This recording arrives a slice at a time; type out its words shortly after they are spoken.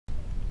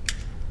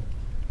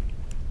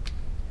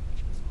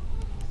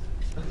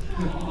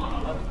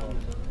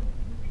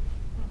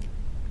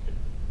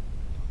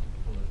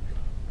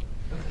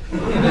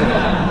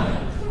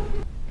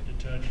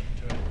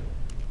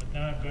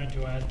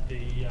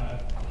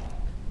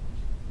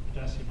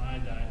potassium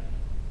iodide,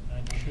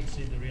 and you should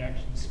see the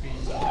reaction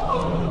speeds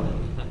up.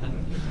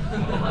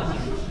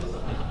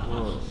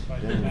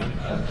 Quite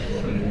dramatic.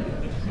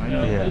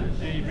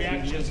 The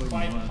reaction is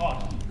quite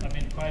hot, I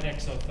mean quite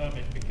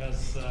exothermic,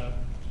 because the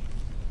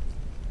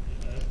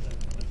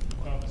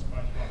foam is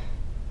quite hot.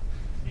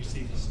 You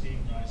see the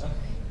steam rising from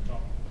the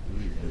top.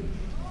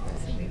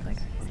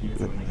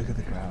 Look at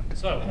the ground.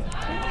 So,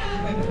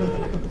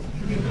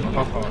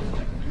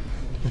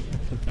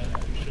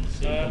 you should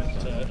see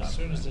it as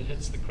soon as it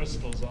hits the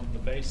crystals on the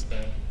base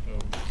there. Oh,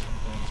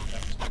 sometimes it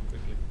happens too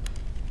quickly.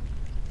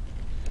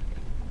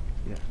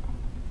 Yeah.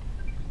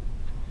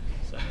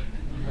 So,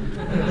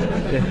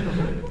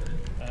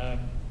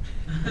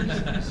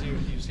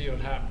 you see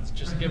what happens.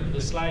 Just give it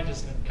the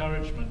slightest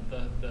encouragement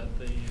that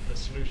the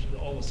solution,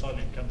 all the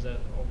solid comes out,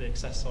 all the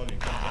excess solid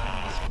comes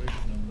out of the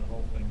solution, and the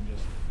whole thing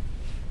just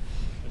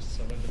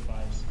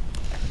solidifies.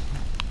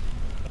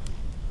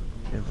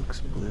 It looks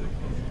blue.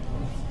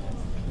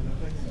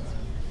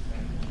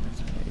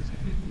 That's amazing.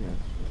 Yeah.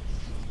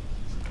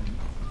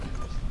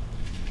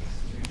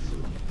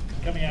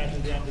 Coming out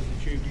of the end of the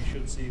tube, you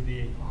should see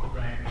the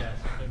brown gas.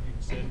 I don't know if you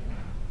can see it.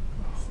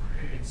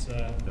 It's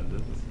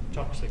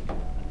toxic.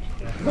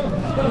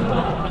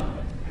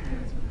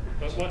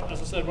 But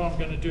as I said, what I'm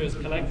going to do is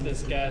collect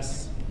this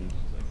gas in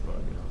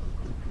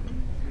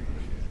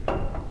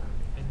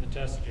the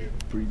test tube.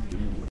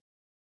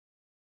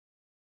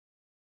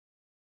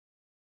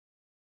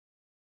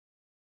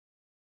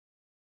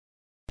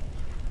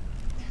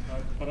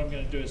 What I'm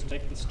going to do is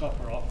take the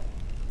stopper off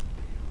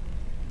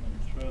and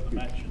throw the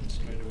match in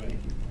straight away.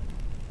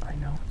 I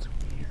know, it's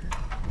weird.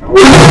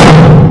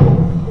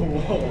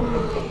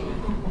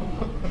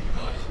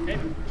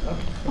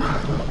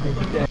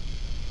 Okay.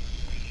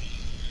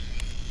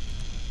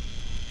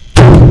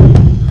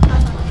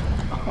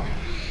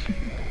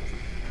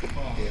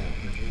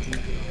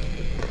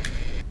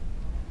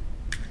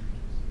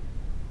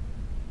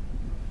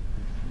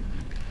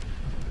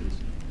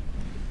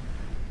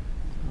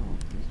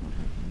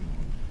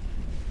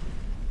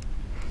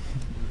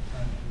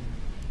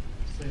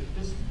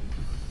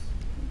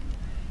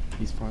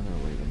 He's farther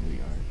away than we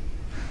are.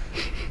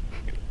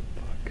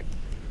 Fuck.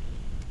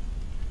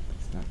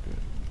 That's not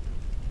good.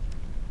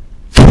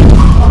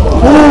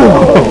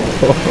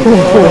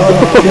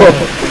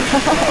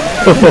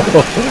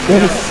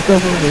 That is so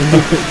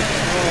amazing.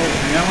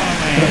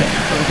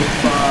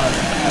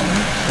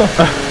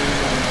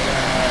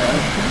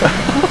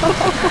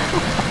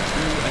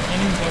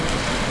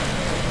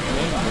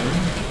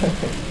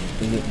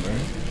 Is it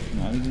burnt?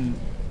 No,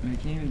 I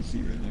can't even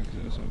see right now because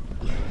it was so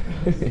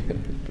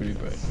pretty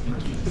bright.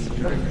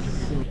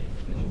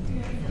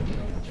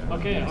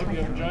 Okay, I hope you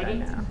enjoyed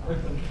it.